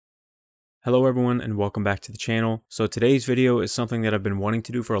Hello everyone and welcome back to the channel. So today's video is something that I've been wanting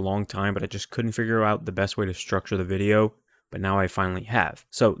to do for a long time, but I just couldn't figure out the best way to structure the video, but now I finally have.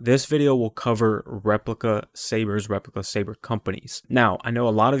 So this video will cover replica sabers, replica saber companies. Now, I know a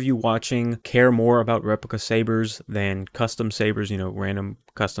lot of you watching care more about replica sabers than custom sabers, random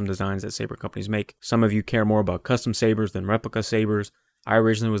custom designs that saber companies make. Some of you care more about custom sabers than replica sabers. I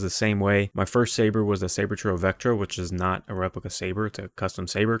originally was the same way. My first saber was the Saber Vectra, which is not a replica saber. It's a custom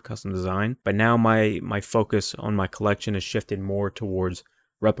saber, custom design. But now my focus on my collection has shifted more towards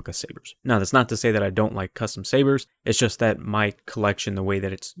replica sabers. Now, that's not to say that I don't like custom sabers. It's just that my collection, the way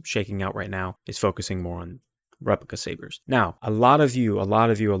that it's shaking out right now, is focusing more on replica sabers. Now, a lot of you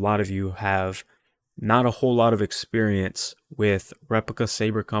have not a whole lot of experience with replica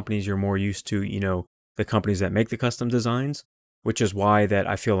saber companies. You're more used to, the companies that make the custom designs, which is why that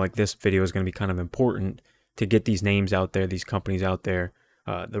I feel like this video is going to be kind of important to get these names out there, these companies out there,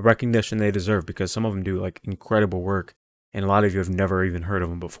 the recognition they deserve, because some of them do like incredible work and a lot of you have never even heard of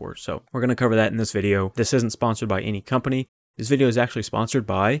them before. So we're going to cover that in this video. This isn't sponsored by any company. This video is actually sponsored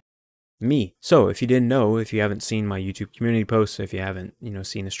by me. So if you didn't know, if you haven't seen my YouTube community posts, if you haven't,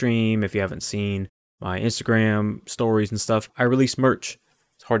 seen the stream, if you haven't seen my Instagram stories and stuff, I release merch.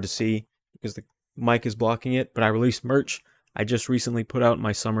 It's hard to see because the mic is blocking it, but I release merch. I just recently put out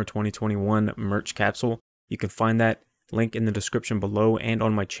my summer 2021 merch capsule. You can find that link in the description below and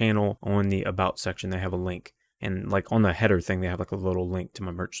on my channel on the about section. They have a link, and like on the header thing, they have like a little link to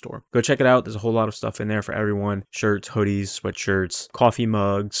my merch store. Go check it out. There's a whole lot of stuff in there for everyone. Shirts, hoodies, sweatshirts, coffee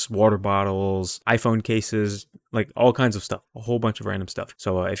mugs, water bottles, iPhone cases, like all kinds of stuff, a whole bunch of random stuff.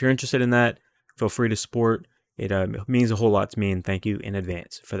 So if you're interested in that, feel free to support. It means a whole lot to me, and thank you in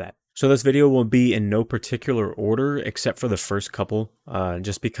advance for that. So this video will be in no particular order except for the first couple,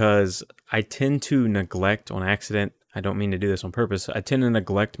 just because I tend to neglect on accident. I don't mean to do this on purpose. I tend to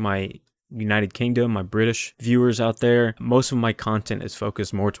neglect my United Kingdom, my British viewers out there. Most of my content is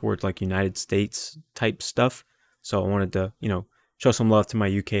focused more towards like United States type stuff. So I wanted to, show some love to my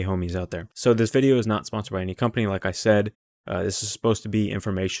UK homies out there. So this video is not sponsored by any company. Like I said, this is supposed to be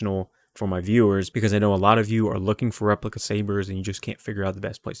informational for my viewers, because I know a lot of you are looking for replica sabers and you just can't figure out the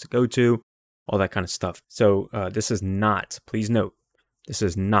best place to go to, all that kind of stuff. So this is not, please note, this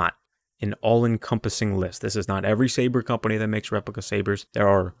is not an all-encompassing list. This is not every saber company that makes replica sabers. There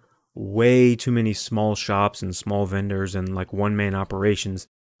are way too many small shops and small vendors and like one-man operations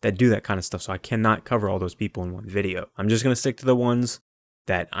that do that kind of stuff. So I cannot cover all those people in one video. I'm just going to stick to the ones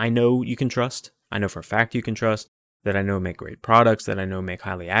that I know you can trust. I know for a fact you can trust, that I know make great products, that I know make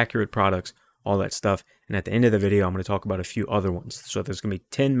highly accurate products, all that stuff. And at the end of the video, I'm going to talk about a few other ones. So there's going to be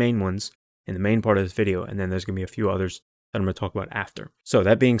 10 main ones in the main part of this video, and then there's going to be a few others that I'm going to talk about after. So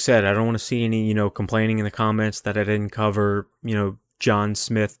that being said, I don't want to see any, complaining in the comments that I didn't cover, John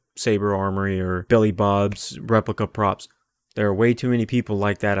Smith Saber Armory or Billy Bob's replica props. There are way too many people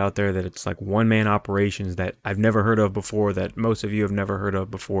like that out there, that it's like one-man operations that I've never heard of before, that most of you have never heard of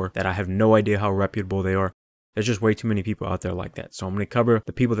before, that I have no idea how reputable they are. There's just way too many people out there like that. So I'm going to cover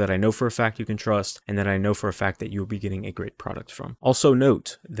the people that I know for a fact you can trust, and that I know for a fact that you'll be getting a great product from. Also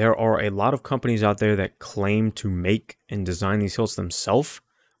note, there are a lot of companies out there that claim to make and design these hilts themselves,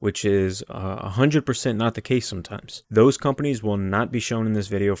 which is 100% not the case sometimes. Those companies will not be shown in this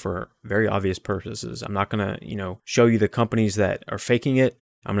video for very obvious purposes. I'm not going to, show you the companies that are faking it.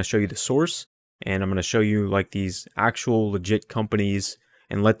 I'm going to show you the source, and I'm going to show you like these actual legit companies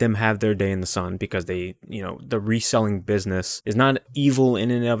and let them have their day in the sun, because they, the reselling business is not evil in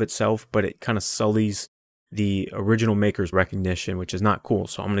and of itself, but it kind of sullies the original maker's recognition, which is not cool.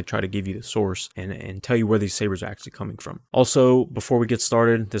 So I'm going to try to give you the source and tell you where these sabers are actually coming from. Also, before we get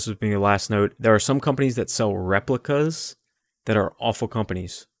started, this is being the last note, there are some companies that sell replicas that are awful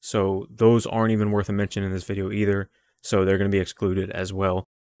companies. So those aren't even worth a mention in this video either. So they're going to be excluded as well.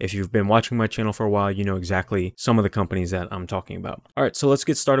 If you've been watching my channel for a while, you know exactly some of the companies that I'm talking about. All right, so let's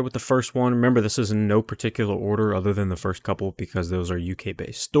get started with the first one. Remember, this is in no particular order other than the first couple, because those are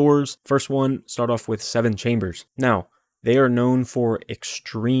UK-based stores. First one, start off with Seven Chambers. Now, they are known for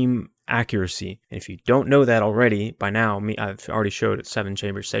extreme accuracy. And if you don't know that already, by now, I've already showed a Seven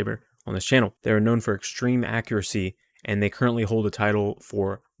Chambers saber on this channel. They're known for extreme accuracy, and they currently hold a title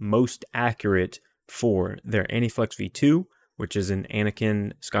for most accurate for their Antiflex V2, which is an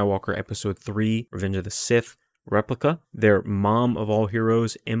Anakin Skywalker Episode 3, Revenge of the Sith replica. Their Mom of All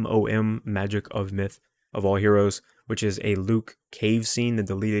Heroes, MOM, Magic of Myth of All Heroes, which is a Luke cave scene, the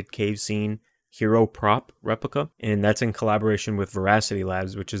deleted cave scene hero prop replica. And that's in collaboration with Veracity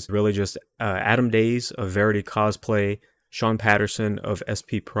Labs, which is really just Adam Days of Verity Cosplay, Sean Patterson of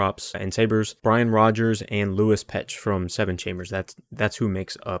SP Props and Sabers, Brian Rogers, and Lewis Petch from Seven Chambers. That's who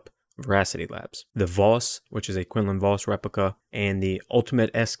makes up Veracity Labs. The Voss, which is a Quinlan Voss replica, and the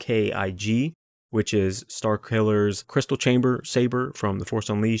Ultimate SKIG, which is Starkiller's Crystal Chamber saber from The Force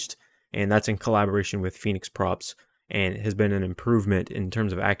Unleashed, and that's in collaboration with Phoenix Props, and has been an improvement in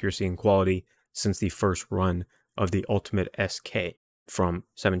terms of accuracy and quality since the first run of the Ultimate SK from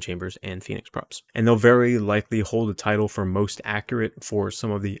 7 Chambers and Phoenix Props. And they'll very likely hold the title for most accurate for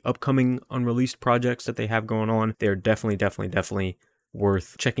some of the upcoming unreleased projects that they have going on. They're definitely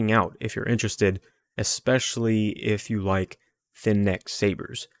worth checking out if you're interested, especially if you like thin neck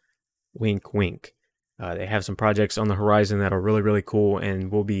sabers. Wink, wink. They have some projects on the horizon that are really cool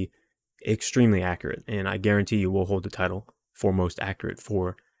and will be extremely accurate, and I guarantee you will hold the title for most accurate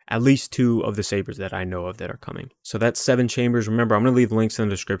for at least 2 of the sabers that I know of that are coming. So that's 7 Chambers. Remember, I'm going to leave links in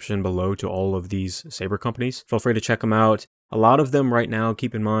the description below to all of these saber companies. Feel free to check them out. A lot of them right now,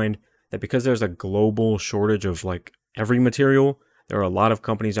 keep in mind that because there's a global shortage of like every material, there are a lot of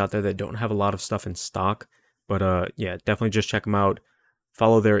companies out there that don't have a lot of stuff in stock. But yeah, definitely just check them out.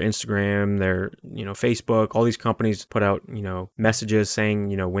 Follow their Instagram, their, Facebook. All these companies put out, messages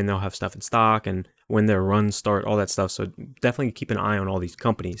saying, when they'll have stuff in stock and when their runs start, all that stuff. So definitely keep an eye on all these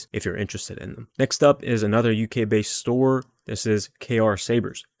companies if you're interested in them. Next up is another UK-based store. This is KR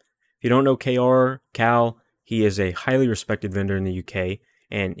Sabers. If you don't know Cal, he is a highly respected vendor in the UK,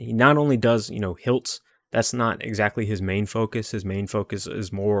 and he not only does, hilts. That's not exactly his main focus. His main focus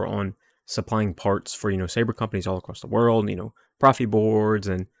is more on supplying parts for, saber companies all across the world, Profi boards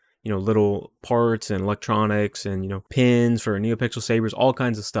and, little parts and electronics and, pins for NeoPixel sabers, all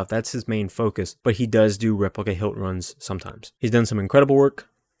kinds of stuff. That's his main focus, but he does do replica hilt runs sometimes. He's done some incredible work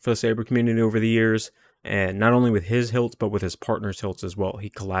for the saber community over the years, and not only with his hilts, but with his partners' hilts as well.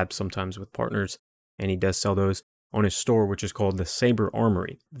 He collabs sometimes with partners, and he does sell those on his store, which is called the Saber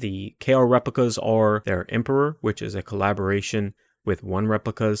Armory. The KR replicas are their Emperor, which is a collaboration with One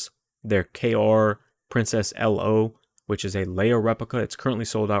Replicas, their KR Princess LO, which is a Leia replica. It's currently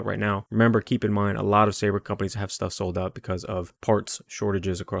sold out right now. Remember, keep in mind, a lot of saber companies have stuff sold out because of parts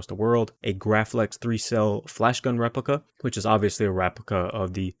shortages across the world. A Graflex 3-cell flash gun replica, which is obviously a replica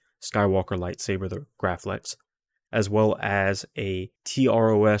of the Skywalker lightsaber, the Graflex, as well as a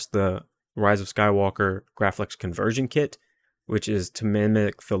TROS, the Rise of Skywalker Graflex conversion kit, which is to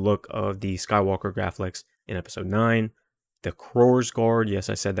mimic the look of the Skywalker Graflex in Episode 9. The Crores Guard, yes,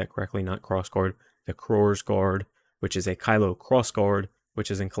 I said that correctly, not Cross Guard. The Crores Guard, which is a Kylo Cross Guard,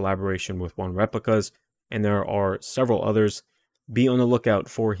 which is in collaboration with One Replicas, and there are several others. Be on the lookout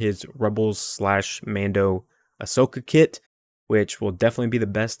for his Rebels/Mando Ahsoka kit, which will definitely be the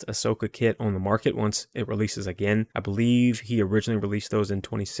best Ahsoka kit on the market once it releases again. I believe he originally released those in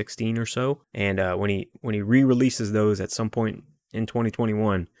 2016 or so, and when he re-releases those at some point in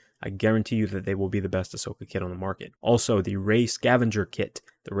 2021, I guarantee you that they will be the best Ahsoka kit on the market. Also, the Rey Scavenger kit,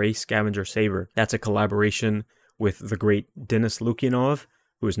 the Rey Scavenger Saber, that's a collaboration with the great Denis Lukianov,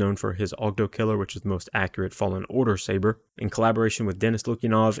 who is known for his Ogdo Killer, which is the most accurate Fallen Order saber, in collaboration with Denis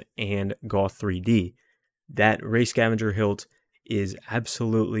Lukianov and Goth 3D. That Rey Scavenger hilt is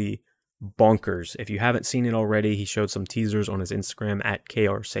absolutely bonkers. If you haven't seen it already, he showed some teasers on his Instagram at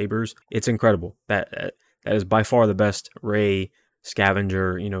KR Sabers. It's incredible. That is by far the best Rey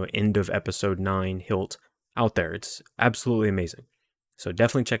Scavenger, end of Episode 9 hilt out there. It's absolutely amazing. So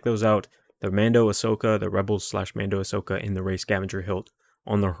definitely check those out. The Mando Ahsoka, the Rebels/Mando Ahsoka, and the Rey Scavenger hilt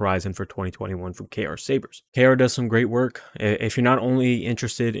on the horizon for 2021 from KR Sabers. KR does some great work. If you're not only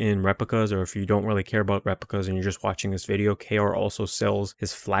interested in replicas, or if you don't really care about replicas and you're just watching this video, KR also sells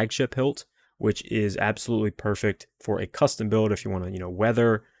his flagship hilt, which is absolutely perfect for a custom build if you want to,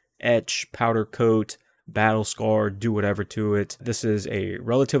 weather, etch, powder coat, battle scar, do whatever to it. This is a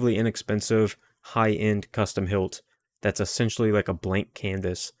relatively inexpensive, high-end custom hilt that's essentially like a blank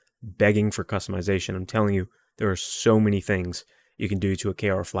canvas begging for customization. I'm telling you, there are so many things you can do to a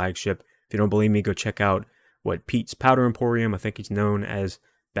KR flagship. If you don't believe me, go check out what Pete's Powder Emporium, I think he's known as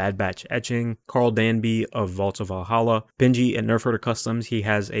Bad Batch Etching, Carl Danby of Vaults of Valhalla, Benji at Nerf Herder Customs. He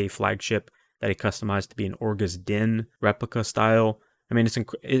has a flagship that he customized to be an Orga's Den replica style. I mean,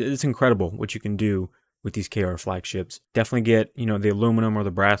 it's incredible what you can do with these KR flagships. Definitely get, the aluminum or the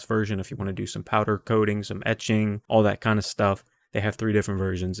brass version if you want to do some powder coating, some etching, all that kind of stuff. They have 3 different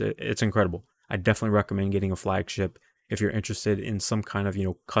versions. It's incredible. I definitely recommend getting a flagship if you're interested in some kind of,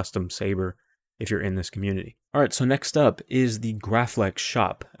 custom saber if you're in this community. All right, so next up is the Graflex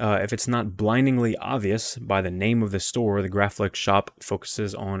shop. If it's not blindingly obvious by the name of the store, the Graflex shop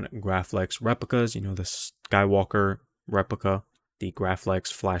focuses on Graflex replicas, the Skywalker replica, the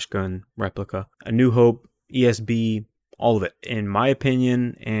Graflex flash gun replica, A New Hope, ESB, all of it. In my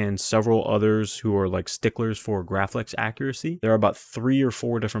opinion, and several others who are like sticklers for Graflex accuracy, there are about 3 or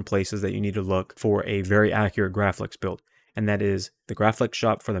 4 different places that you need to look for a very accurate Graflex build. And that is the Graflex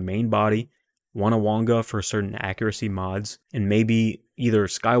shop for the main body, Wanawanga for certain accuracy mods, and maybe either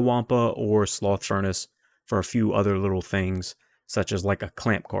Skywampa or Sloth Furnace for a few other little things, such as like a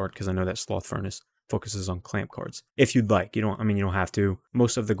clamp card, because I know that Sloth Furnace focuses on clamp cards. If you'd like, you don't have to.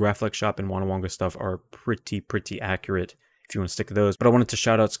 Most of the Graflex shop and Wanawanga stuff are pretty accurate if you want to stick to those. But I wanted to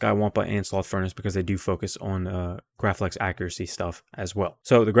shout out Skywampa and Sloth Furnace because they do focus on Graflex accuracy stuff as well.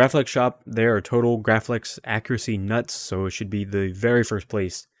 So the Graflex shop, they are total Graflex accuracy nuts, so it should be the very first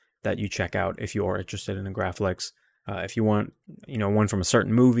place that you check out if you are interested in a Graflex. If you want, one from a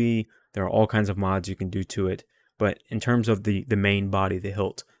certain movie, there are all kinds of mods you can do to it. But in terms of the main body, the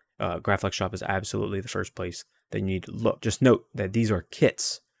hilt, Graflex shop is absolutely the first place that you need to look. Just note that these are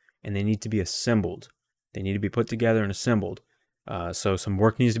kits and they need to be assembled. They need to be put together and assembled. So some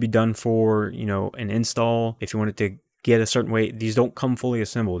work needs to be done for, an install. If you want it to get a certain way, these don't come fully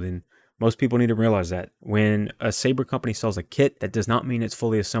assembled. And most people need to realize that when a saber company sells a kit, that does not mean it's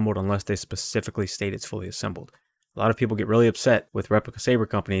fully assembled unless they specifically state it's fully assembled. A lot of people get really upset with replica saber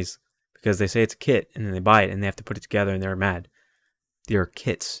companies because they say it's a kit and then they buy it and they have to put it together and they're mad. They're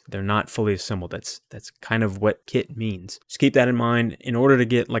kits. They're not fully assembled. That's kind of what kit means. Just keep that in mind. In order to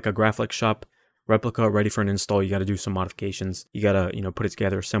get like a Graflex shop replica ready for an install, you got to do some modifications. You got to, put it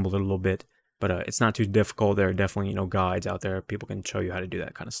together, assemble it a little bit. But it's not too difficult. There are definitely, guides out there. People can show you how to do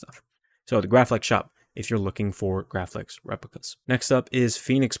that kind of stuff. So the Graflex shop, if you're looking for Graflex replicas. Next up is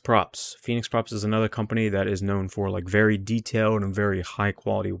Phoenix Props. Phoenix Props is another company that is known for like very detailed and very high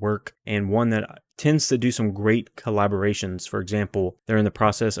quality work, and one that tends to do some great collaborations. For example, they're in the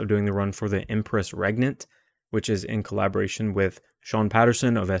process of doing the run for the Empress Regnant, which is in collaboration with Sean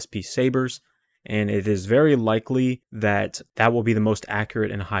Patterson of SP Sabers, and it is very likely that that will be the most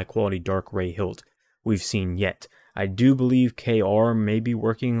accurate and high quality dark ray hilt we've seen yet. I do believe KR may be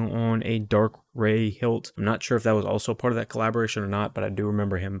working on a dark ray hilt. I'm not sure if that was also part of that collaboration or not, but I do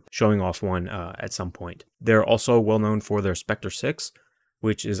remember him showing off one at some point. They're also well known for their Spectre 6,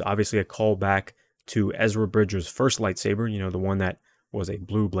 which is obviously a callback to Ezra Bridger's first lightsaber, the one that was a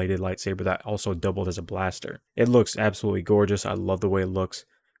blue bladed lightsaber that also doubled as a blaster. It looks absolutely gorgeous. I love the way it looks,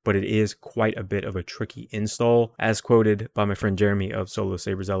 but it is quite a bit of a tricky install. As quoted by my friend Jeremy of Solo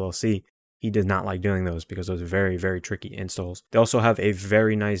Sabers LLC, he does not like doing those because those are very tricky installs. They also have a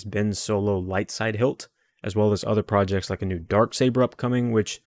very nice Ben Solo light side hilt, as well as other projects like a new dark saber upcoming,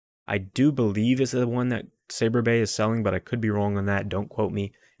 which I do believe is the one that Saber Bay is selling, but I could be wrong on that. Don't quote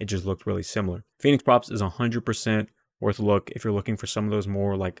me. It just looked really similar. Phoenix Props is 100% worth a look if you're looking for some of those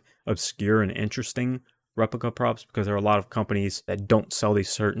more like obscure and interesting replica props, because there are a lot of companies that don't sell these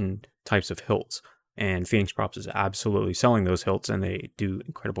certain types of hilts. And Phoenix Props is absolutely selling those hilts, and they do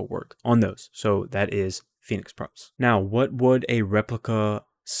incredible work on those. So that is Phoenix Props. Now, what would a replica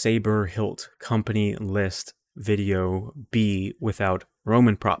saber hilt company list video be without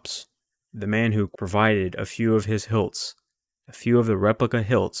Roman Props, the man who provided a few of his hilts, a few of the replica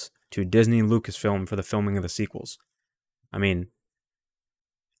hilts to Disney and Lucasfilm for the filming of the sequels? I mean,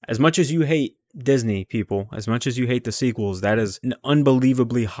 as much as you hate Disney, people, as much as you hate the sequels, that is an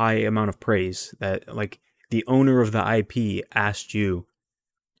unbelievably high amount of praise that, like, the owner of the IP asked you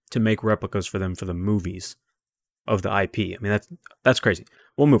to make replicas for them for the movies of the IP. I mean, that's crazy.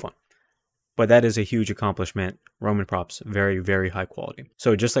 We'll move on. But that is a huge accomplishment. Roman Props, very high quality.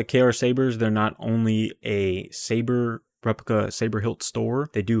 So just like KR Sabers, they're not only a saber replica saber hilt store,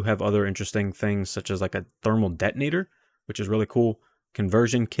 they do have other interesting things such as like a thermal detonator, which is really cool,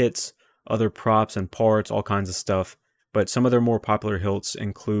 conversion kits, other props and parts, all kinds of stuff. But some of their more popular hilts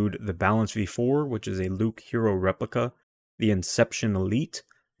include the Balance V4, which is a Luke Hero replica, the Inception Elite,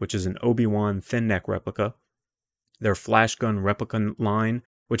 which is an Obi-Wan thin neck replica, their Flash Gun replica line,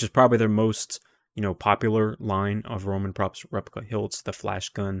 which is probably their most, popular line of Roman Props replica hilts, the Flash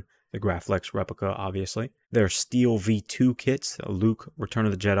Gun, the Graflex replica, obviously. Their Steel V2 kits, the Luke Return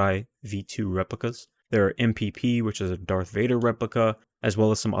of the Jedi V2 replicas. Their MPP, which is a Darth Vader replica, as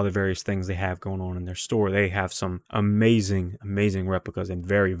well as some other various things they have going on in their store. They have some amazing replicas and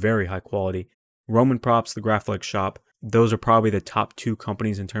very high quality. Roman Props, the Graflex shop, those are probably the top 2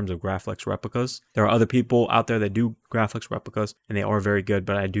 companies in terms of Graflex replicas. There are other people out there that do Graflex replicas, and they are very good,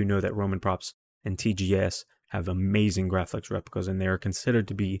 but I do know that Roman Props and TGS have amazing Graflex replicas, and they are considered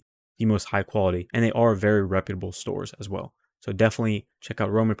to be the most high quality, and they are very reputable stores as well. So definitely check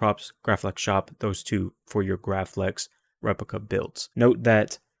out Roman Props, Graflex shop, those 2 for your Graflex replica builds. Note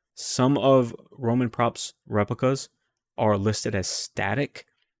that some of Roman Props replicas are listed as static,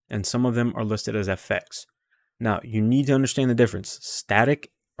 and some of them are listed as FX. Now, you need to understand the difference.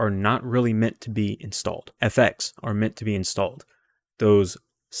 Static are not really meant to be installed. FX are meant to be installed. Those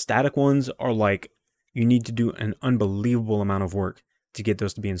static ones are like, you need to do an unbelievable amount of work to get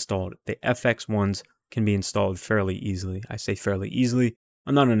those to be installed. The FX ones can be installed fairly easily. I say fairly easily.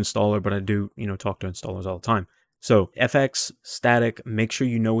 I'm not an installer, but I do, talk to installers all the time. So FX, static, make sure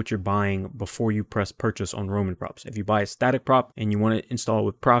you know what you're buying before you press purchase on Roman props. If you buy a static prop and you want to install it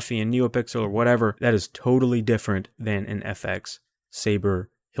with Profi and NeoPixel or whatever, that is totally different than an FX Saber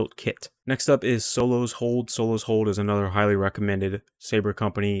hilt kit. Next up is Solos Hold. Solos Hold is another highly recommended Saber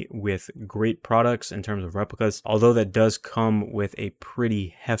company with great products in terms of replicas, although that does come with a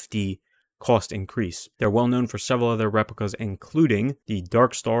pretty hefty cost increase. They're well known for several other replicas, including the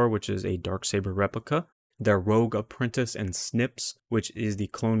Dark Star, which is a Dark Saber replica, their Rogue Apprentice and Snips, which is the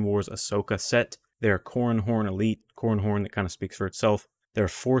Clone Wars Ahsoka set, their Corran Horn Elite, Corran Horn that kind of speaks for itself, their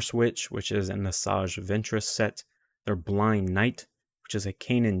Force Witch, which is an Asajj Ventress set, their Blind Knight, which is a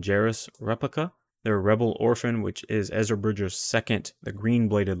Kanan Jarrus replica, their Rebel Orphan, which is Ezra Bridger's second, the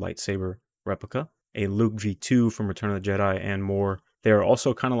green-bladed lightsaber replica, a Luke V2 from Return of the Jedi, and more. They are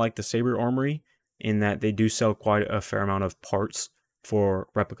also kind of like the Saber Armory in that they do sell quite a fair amount of parts for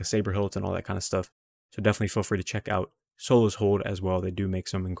replica saber hilts and all that kind of stuff. So definitely feel free to check out Solos Hold as well. They do make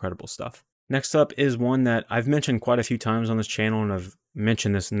some incredible stuff. Next up is one that I've mentioned quite a few times on this channel, and I've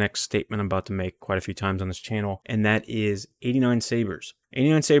mentioned this next statement I'm about to make quite a few times on this channel, and that is 89 Sabers.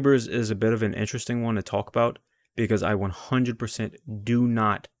 89 Sabers is a bit of an interesting one to talk about because I 100% do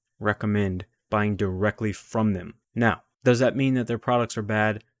not recommend buying directly from them. Now, does that mean that their products are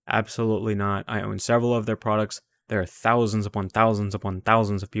bad? Absolutely not. I own several of their products. There are thousands upon thousands upon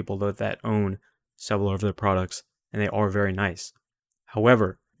thousands of people that own several of their products, and they are very nice.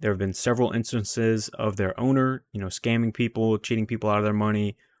 However, there have been several instances of their owner, scamming people, cheating people out of their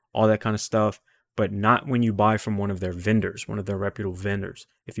money, all that kind of stuff, but not when you buy from one of their vendors, one of their reputable vendors.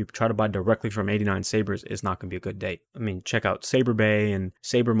 If you try to buy directly from 89 Sabers, it's not going to be a good day. I mean, check out Saber Bay and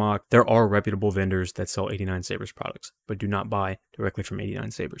Saber Mock. There are reputable vendors that sell 89 Sabers products, but do not buy directly from 89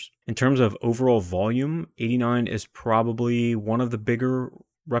 Sabers. In terms of overall volume, 89 is probably one of the bigger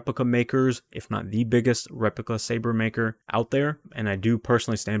replica makers, if not the biggest replica saber maker out there, and I do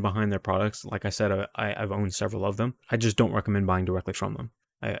personally stand behind their products. Like I said, I've owned several of them. I just don't recommend buying directly from them,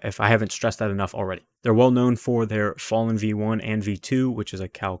 if I haven't stressed that enough already. They're well known for their Fallen V1 and V2, which is a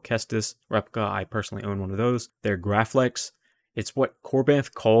Cal Kestis replica. I personally own one of those. Their Graflex, it's what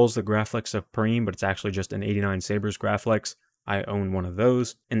Corbanth calls the Graflex Supreme, but it's actually just an 89 Sabers Graflex. I own one of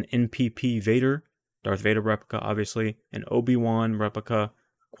those. An NPP Vader, Darth Vader replica, obviously. An Obi-Wan replica,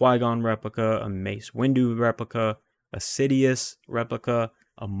 Qui-Gon replica, a Mace Windu replica, a Sidious replica,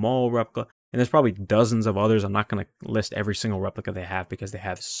 a Maul replica, and there's probably dozens of others. I'm not going to list every single replica they have because they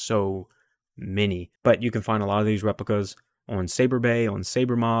have so many. But you can find a lot of these replicas on Saber Bay, on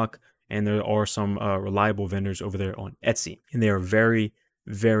Saber Mock, and there are some reliable vendors over there on Etsy. And they are very,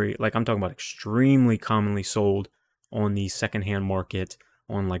 very, I'm talking about extremely commonly sold on the secondhand market,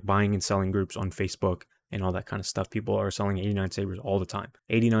 on buying and selling groups on Facebook, and all that kind of stuff. People are selling 89 Sabers all the time.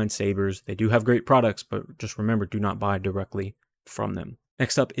 89 Sabers, they do have great products, but just remember, do not buy directly from them.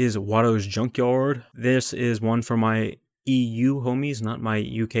 Next up is Watto's Junkyard. This is one for my EU homies, not my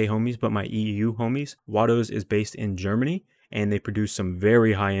UK homies, but my EU homies. Watto's is based in Germany, and they produce some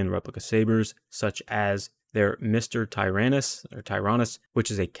very high-end replica sabers, such as their Mr. Tyrannus, which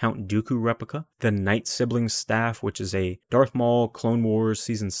is a Count Dooku replica. The Knight Siblings Staff, which is a Darth Maul Clone Wars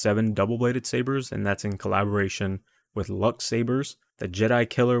Season 7 double-bladed sabers, and that's in collaboration with Lux Sabers. The Jedi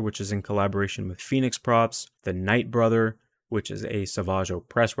Killer, which is in collaboration with Phoenix Props. The Night Brother, which is a Savage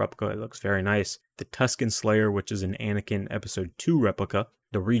Opress replica. It looks very nice. The Tusken Slayer, which is an Anakin Episode 2 replica.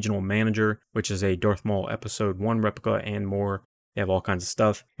 The Regional Manager, which is a Darth Maul Episode 1 replica, and more. They have all kinds of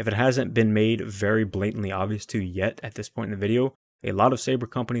stuff. If it hasn't been made very blatantly obvious to you yet at this point in the video, a lot of saber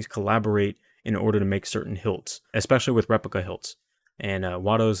companies collaborate in order to make certain hilts, especially with replica hilts. And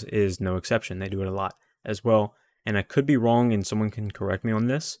Watto's is no exception. They do it a lot as well. And I could be wrong and someone can correct me on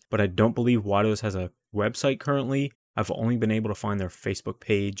this, but I don't believe Watto's has a website currently. I've only been able to find their Facebook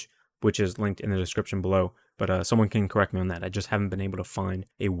page, which is linked in the description below. But someone can correct me on that. I just haven't been able to find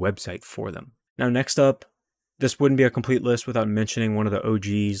a website for them. Now, next up, this wouldn't be a complete list without mentioning one of the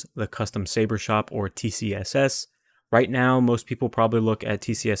OGs, the Custom Saber Shop, or TCSS. Right now, most people probably look at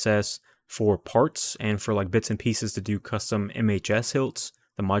TCSS for parts and for bits and pieces to do custom MHS hilts,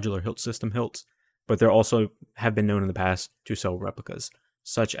 the modular hilt system hilts, but they also have been known in the past to sell replicas,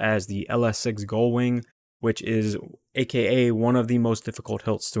 such as the LS6 Gullwing, which is aka one of the most difficult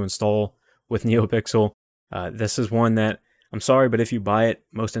hilts to install with NeoPixel. This is one that I'm sorry, but if you buy it,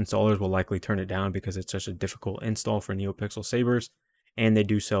 most installers will likely turn it down because it's such a difficult install for NeoPixel sabers, and they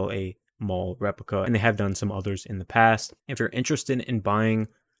do sell a mall replica, and they have done some others in the past. If you're interested in buying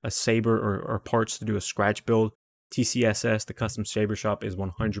a saber or parts to do a scratch build, TCSS, the Custom Saber Shop, is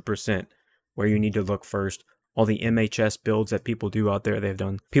 100% where you need to look first. All the MHS builds that people do out there,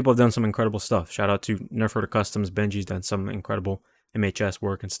 people have done some incredible stuff. Shout out to Nerf Herder Customs. Benji's done some incredible MHS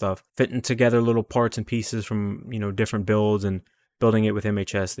work and stuff. Fitting together little parts and pieces from, different builds and building it with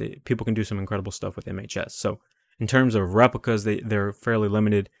MHS. People can do some incredible stuff with MHS. So in terms of replicas, they're fairly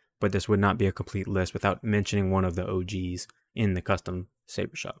limited, but this would not be a complete list without mentioning one of the OGs in the Custom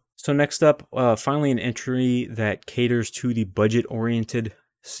Saber Shop. So next up, finally an entry that caters to the budget-oriented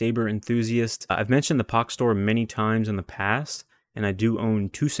saber enthusiast. I've mentioned the POC store many times in the past, and I do own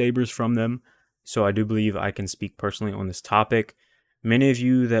 2 sabers from them, so I do believe I can speak personally on this topic. Many of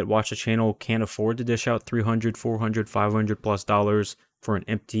you that watch the channel can't afford to dish out $300, $400, $500+ for an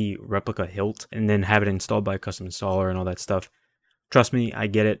empty replica hilt and then have it installed by a custom installer and all that stuff. Trust me, I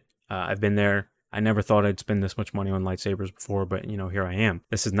get it. I've been there. I never thought I'd spend this much money on lightsabers before, but here I am.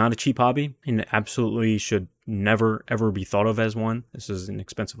 This is not a cheap hobby, and it absolutely should never ever be thought of as one. This is an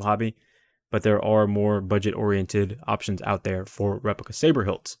expensive hobby, but there are more budget-oriented options out there for replica saber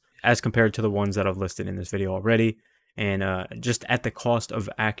hilts as compared to the ones that I've listed in this video already, and just at the cost of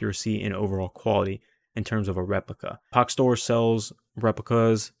accuracy and overall quality in terms of a replica. POC Store sells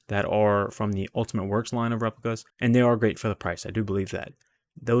replicas that are from the Ultimate Works line of replicas, and they are great for the price. I do believe that.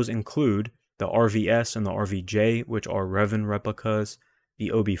 Those include the RVS and the RVJ, which are Revan replicas, the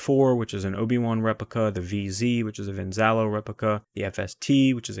OB4, which is an Obi-Wan replica, the VZ, which is a Venzalo replica, the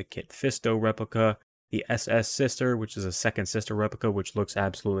FST, which is a Kit Fisto replica, the SS Sister, which is a Second Sister replica, which looks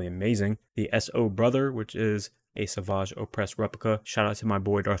absolutely amazing, the SO Brother, which is a Savage Opress replica. Shout out to my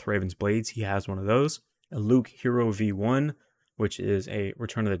boy Darth Raven's Blades, he has one of those. A Luke Hero V1, which is a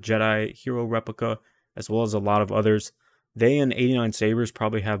Return of the Jedi hero replica, as well as a lot of others. They and 89 Sabers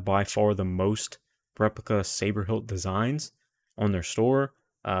probably have by far the most replica saber hilt designs on their store.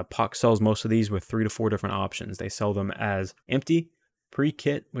 POC sells most of these with 3 to 4 different options. They sell them as empty,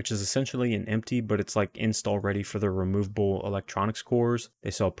 pre-kit, which is essentially an empty, but it's like install ready for the removable electronics cores.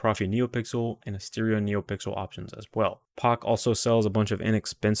 They sell Profi NeoPixel and Asteria NeoPixel options as well. POC also sells a bunch of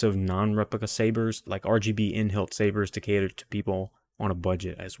inexpensive non-replica sabers, like RGB in-hilt sabers to cater to people on a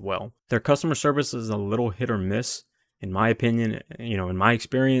budget as well. Their customer service is a little hit or miss. In my opinion, in my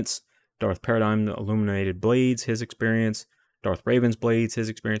experience, Darth Paradigm Illuminated Blades, his experience, Darth Raven's Blades, his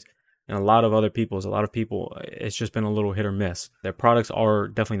experience, and a lot of people, it's just been a little hit or miss. Their products are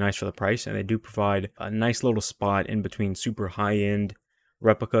definitely nice for the price, and they do provide a nice little spot in between super high-end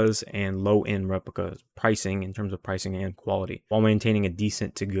replicas and low-end replicas pricing in terms of pricing and quality, while maintaining a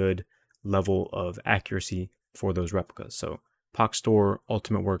decent to good level of accuracy for those replicas. So POC Store,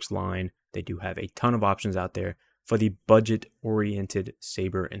 Ultimate Works line, they do have a ton of options out there for the budget-oriented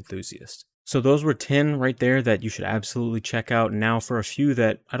saber enthusiast. So those were 10 right there that you should absolutely check out. Now for a few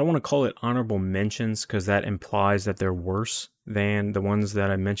that, I don't want to call it honorable mentions because that implies that they're worse than the ones that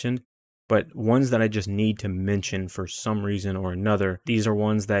I mentioned, but ones that I just need to mention for some reason or another. These are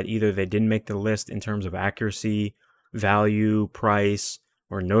ones that either they didn't make the list in terms of accuracy, value, price,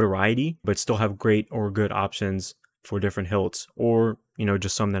 or notoriety, but still have great or good options for different hilts, or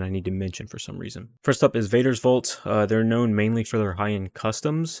just some that I need to mention for some reason. First up is Vader's Vault. They're known mainly for their high-end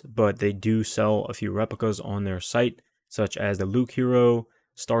customs, but they do sell a few replicas on their site, such as the Luke Hero,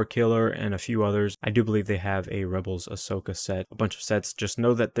 Star Killer, and a few others. I do believe they have a Rebels Ahsoka set, a bunch of sets. Just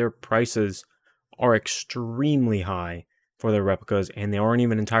know that their prices are extremely high for their replicas, and they aren't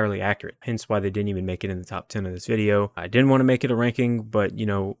even entirely accurate, hence why they didn't even make it in the top 10 of this video. I didn't want to make it a ranking, but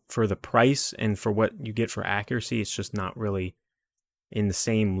for the price and for what you get for accuracy, it's just not really in the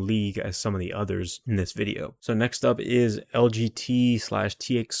same league as some of the others in this video. So next up is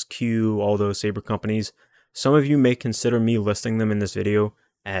LGT/TXQ, all those saber companies. Some of you may consider me listing them in this video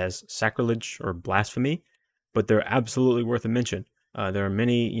as sacrilege or blasphemy, but they're absolutely worth a mention. There are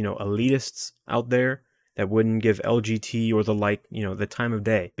many, elitists out there that wouldn't give LGT or the like, the time of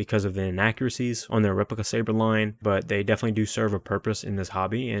day because of the inaccuracies on their replica saber line, but they definitely do serve a purpose in this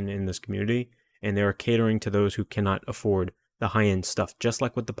hobby and in this community, and they are catering to those who cannot afford the high-end stuff, just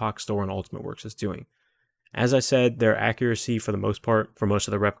like what the POC Store and Ultimate Works is doing. As I said, their accuracy for the most part, for most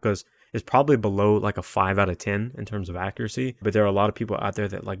of the replicas, is probably below like a 5 out of 10 in terms of accuracy, but there are a lot of people out there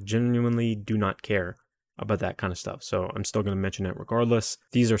that like genuinely do not care about that kind of stuff, so I'm still going to mention it regardless.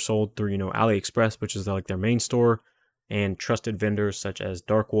 These are sold through, AliExpress, which is like their main store, and trusted vendors such as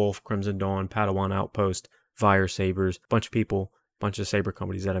Dark Wolf, Crimson Dawn, Padawan Outpost, Fire Sabers, bunch of saber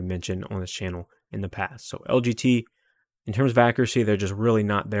companies that I've mentioned on this channel in the past. So LGT, In terms of accuracy, they're just really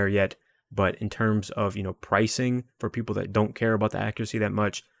not there yet. But in terms of, pricing for people that don't care about the accuracy that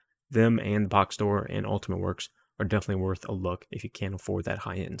much, them and the box store and Ultimate Works are definitely worth a look if you can't afford that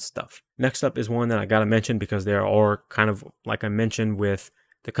high-end stuff. Next up is one that I gotta mention because they are kind of, like I mentioned with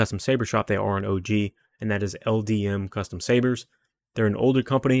the Custom Saber Shop, they are an OG, and that is LDM Custom Sabers. They're an older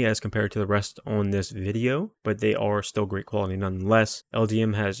company as compared to the rest on this video, but they are still great quality nonetheless.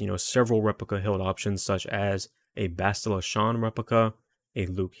 LDM has, several replica hilt options such as a Bastila Shan replica, a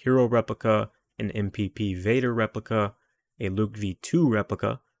Luke Hero replica, an MPP Vader replica, a Luke V2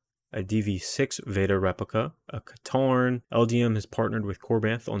 replica, a DV6 Vader replica, a Katarn. LDM has partnered with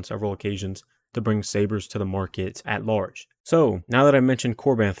Corbanth on several occasions to bring sabers to the market at large. So now that I mentioned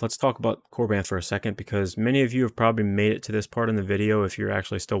Corbanth, let's talk about Corbanth for a second, because many of you have probably made it to this part in the video if you're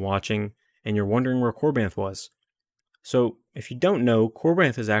actually still watching and you're wondering where Corbanth was. So if you don't know,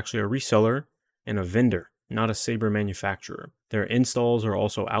 Corbanth is actually a reseller and a vendor, not a saber manufacturer. Their installs are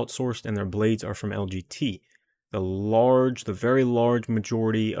also outsourced and their blades are from LGT. The very large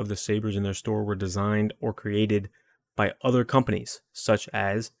majority of the sabers in their store were designed or created by other companies, such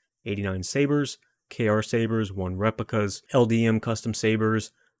as 89 Sabers, KR Sabers, One Replicas, LDM Custom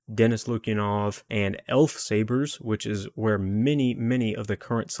Sabers, Denis Lukyanov, and Elf Sabers, which is where many of the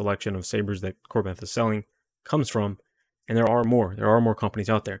current selection of sabers that Corbanth is selling comes from. And there are more companies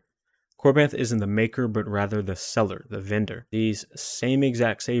out there. Corbanth isn't the maker, but rather the seller, the vendor. These same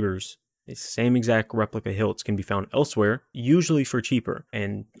exact sabers, these same exact replica hilts can be found elsewhere, usually for cheaper,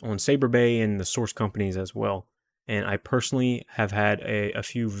 and on Saber Bay and the source companies as well. And I personally have had a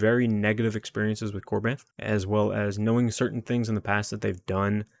few very negative experiences with Corbanth, as well as knowing certain things in the past that they've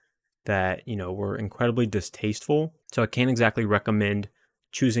done that, were incredibly distasteful. So I can't exactly recommend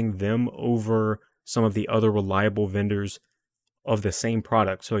choosing them over some of the other reliable vendors of the same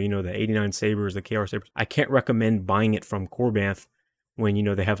product. So, the 89 Sabers, the KR Sabers, I can't recommend buying it from Corbanth when,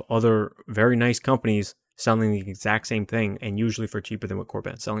 they have other very nice companies selling the exact same thing and usually for cheaper than what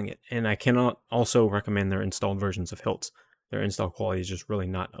Corbanth's selling it. And I cannot also recommend their installed versions of hilts. Their install quality is just really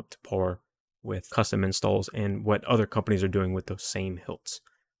not up to par with custom installs and what other companies are doing with those same hilts.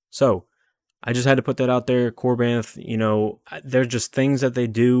 So I just had to put that out there. Corbanth, they're just things that they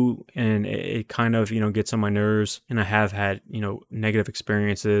do, and it kind of, gets on my nerves. And I have had, negative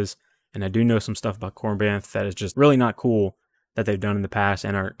experiences, and I do know some stuff about Corbanth that is just really not cool that they've done in the past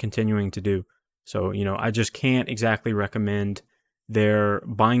and are continuing to do. So, I just can't exactly recommend their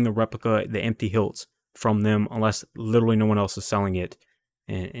buying the replica, the empty hilts from them, unless literally no one else is selling it.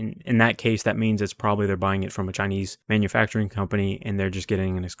 And in that case, that means it's probably they're buying it from a Chinese manufacturing company and they're just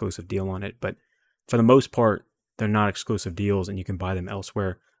getting an exclusive deal on it. But for the most part, they're not exclusive deals and you can buy them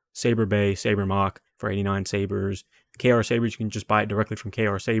elsewhere. Saber Bay, Saber Mock for 89 Sabers. KR Sabers, you can just buy it directly from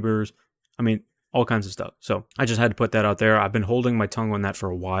KR Sabers. I mean, all kinds of stuff. So I just had to put that out there. I've been holding my tongue on that for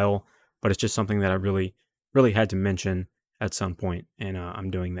a while, but it's just something that I really had to mention at some point, and I'm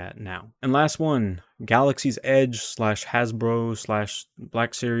doing that now. And last one, Galaxy's Edge / Hasbro /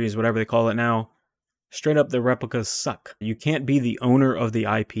 Black Series, whatever they call it now. Straight up, the replicas suck. You can't be the owner of the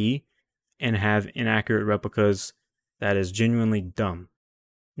IP and have inaccurate replicas. That is genuinely dumb.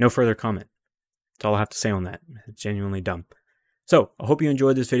 No further comment. That's all I have to say on that. It's genuinely dumb. So, I hope you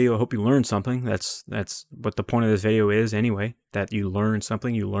enjoyed this video. I hope you learned something. That's what the point of this video is anyway, that you learn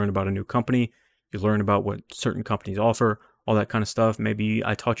something. You learn about a new company. You learn about what certain companies offer, all that kind of stuff. Maybe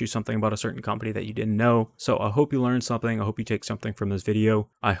I taught you something about a certain company that you didn't know. So I hope you learned something. I hope you take something from this video.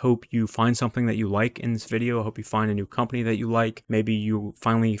 I hope you find something that you like in this video. I hope you find a new company that you like. Maybe you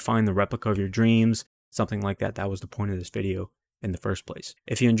finally find the replica of your dreams, something like that. That was the point of this video in the first place.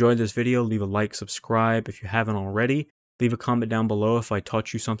 If you enjoyed this video, leave a like, subscribe if you haven't already. Leave a comment down below if I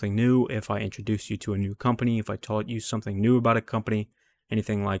taught you something new, if I introduced you to a new company, if I taught you something new about a company,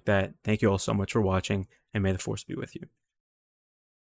 anything like that. Thank you all so much for watching, and may the force be with you.